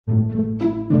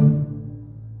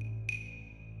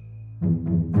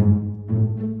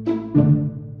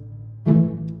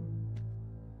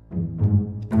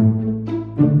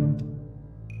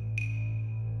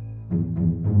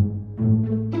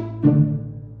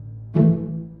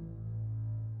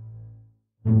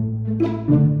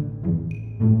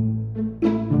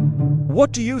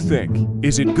What do you think?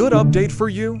 Is it good update for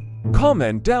you?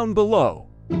 Comment down below.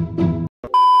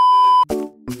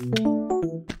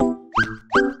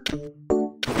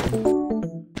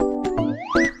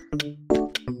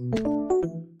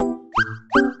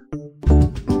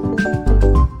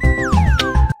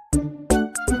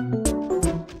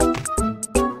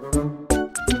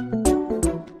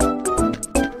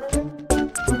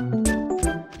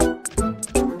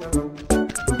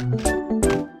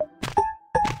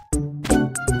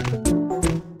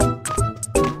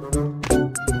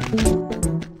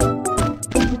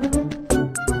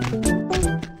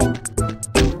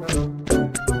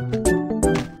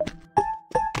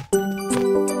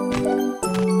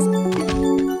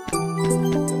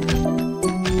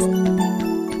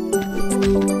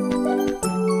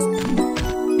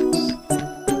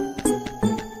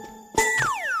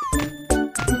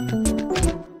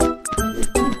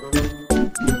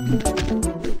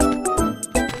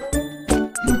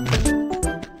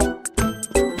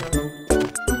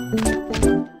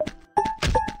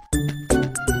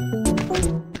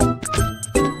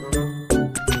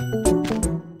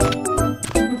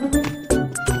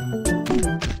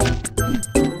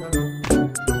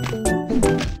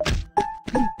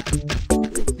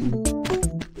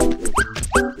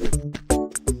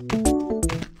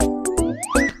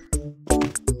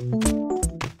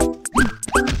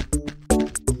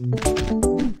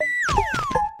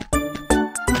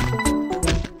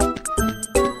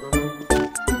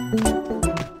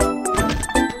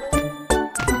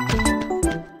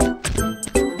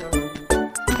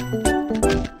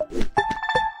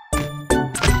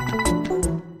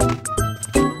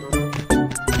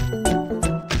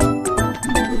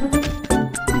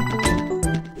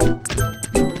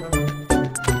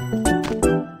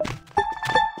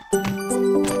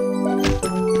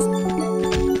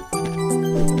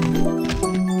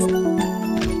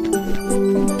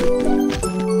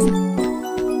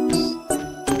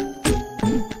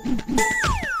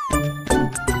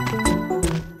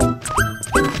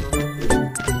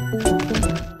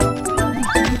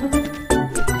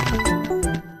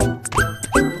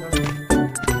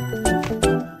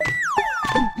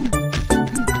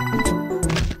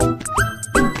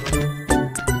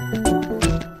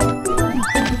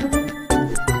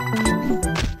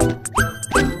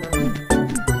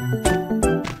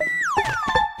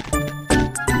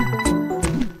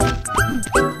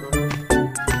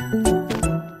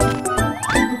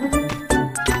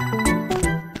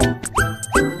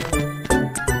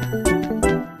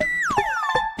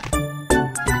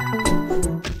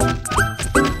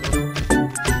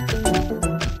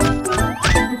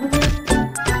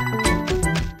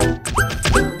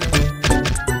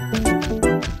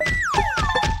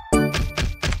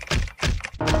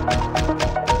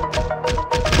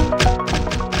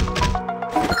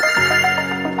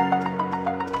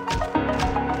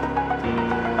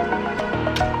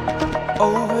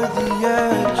 over the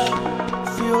edge.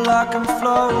 Feel like I'm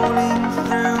floating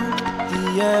through the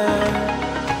air.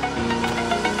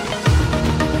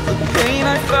 The pain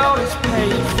I felt is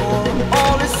paid for,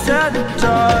 all is said and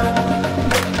done.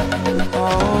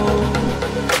 Oh,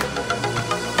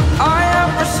 I am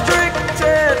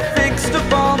restricted, fixed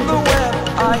upon the web.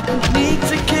 I need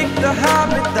to kick the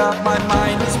habit that my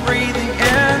mind is breathing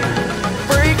in.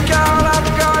 Break out,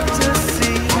 I've got to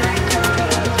see.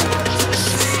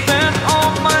 Spent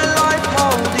all my life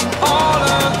holding all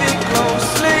of it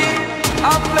closely.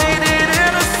 I played it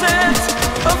innocent,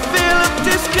 a feel of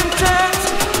discontent.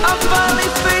 I'm finally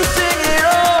facing it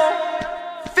all,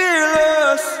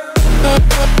 fearless.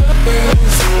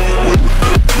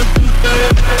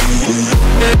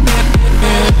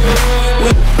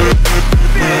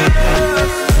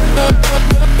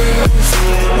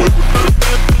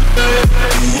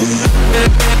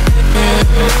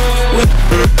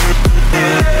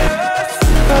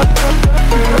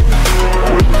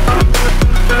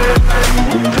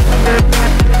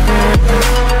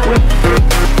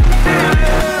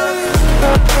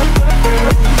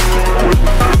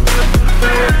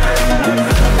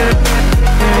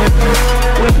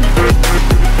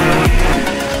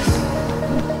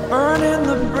 Burning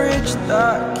the bridge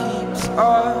that keeps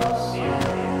us.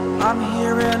 I'm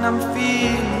here and I'm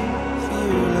feeling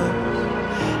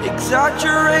fearless.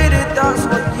 Exaggerated, that's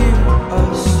what you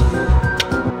assume.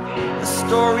 The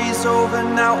story's over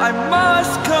now, I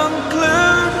must come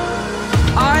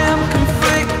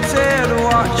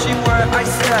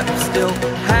kept still,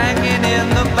 hanging in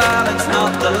the balance.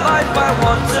 Not the life I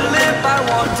want to live, I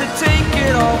want to take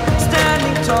it all.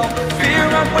 Standing tall, fear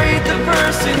outweighed the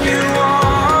person you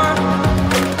are.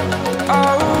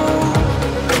 Oh,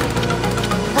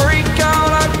 break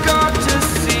out, I've got to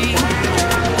see.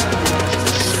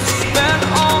 Spent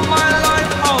all my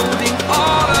life holding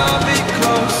all of it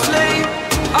closely.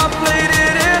 I played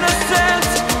it innocent,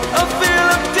 a feel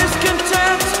of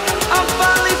discontent. I'm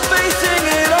finally facing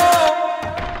it all,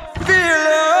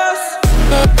 fearless.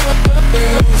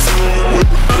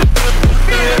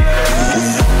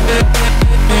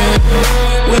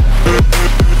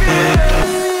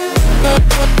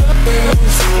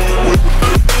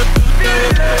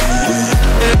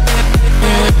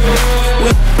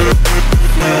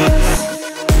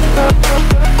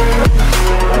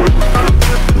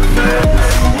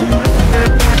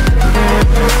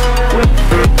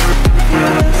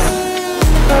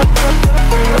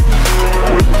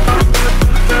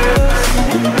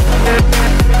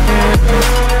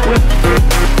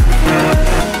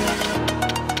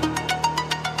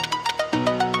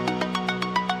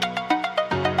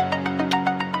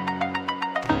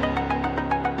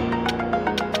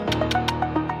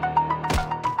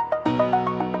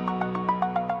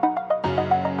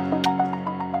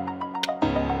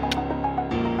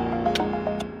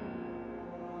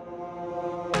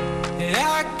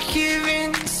 I give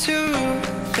in to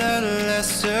the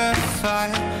lesser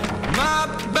fight. My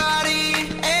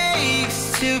body aches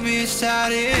to be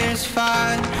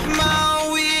satisfied. My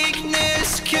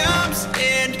weakness comes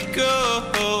and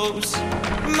goes.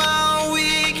 My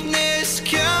weakness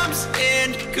comes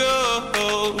and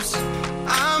goes.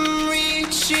 I'm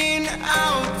reaching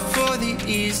out for the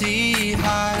easy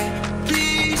high.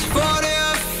 Please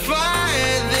fortify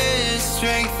this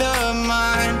strength of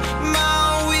mine.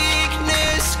 My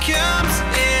weakness comes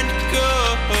and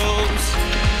goes.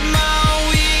 My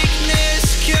weakness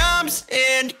comes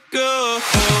and goes.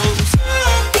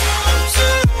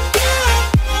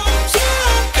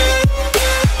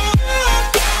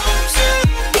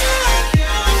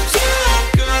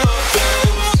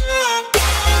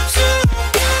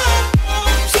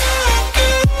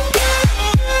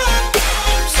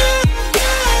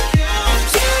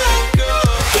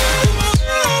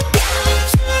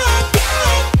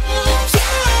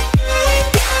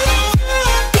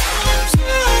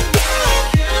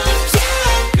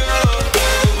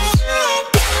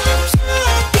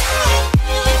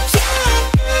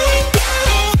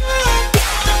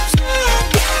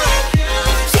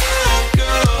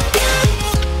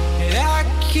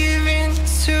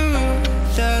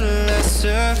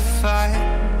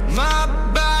 My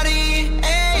body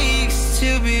aches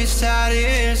to be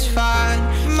satisfied.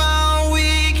 My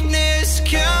weakness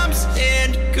comes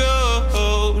and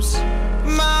goes.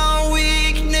 My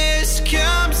weakness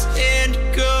comes and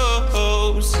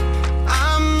goes.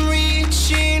 I'm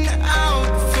reaching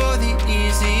out for the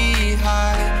easy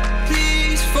high.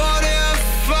 Please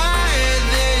fortify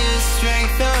this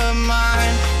strength of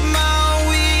mine. My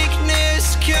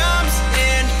weakness comes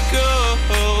and goes.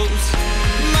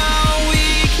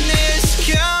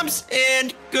 Comes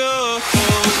and goes.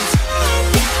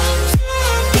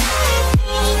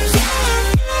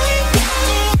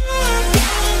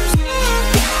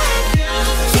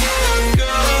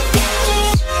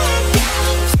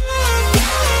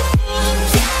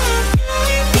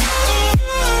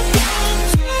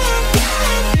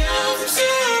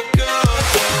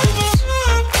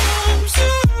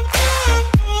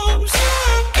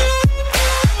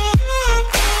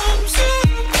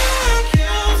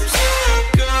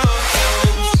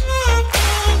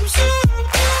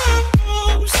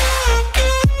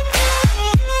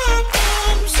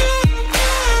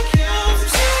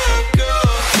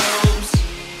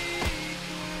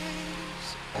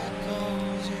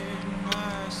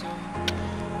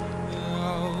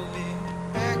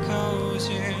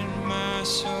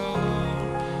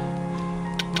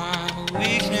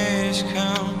 Weakness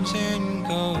comes and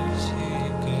goes,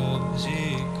 it goes,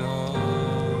 it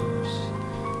goes.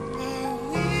 My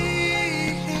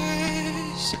weakness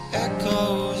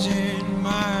echoes in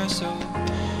my soul.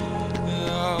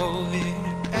 Oh, it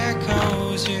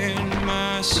echoes in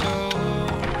my soul.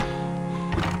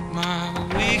 My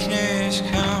weakness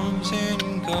comes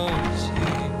and goes,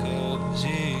 it goes,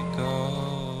 it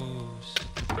goes.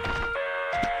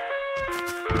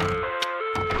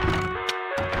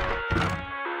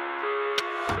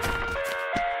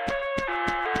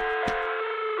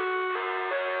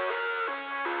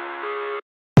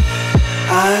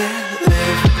 I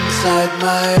live inside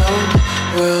my own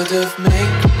world of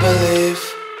make-believe.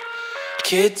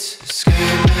 Kids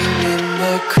screaming in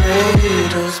the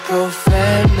cradles,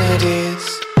 profane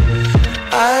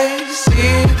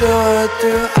sailed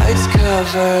through ice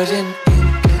covered in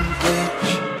ink and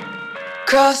bleach.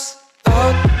 Cross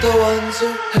out the ones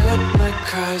who heard my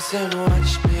cries and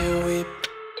watched me weep.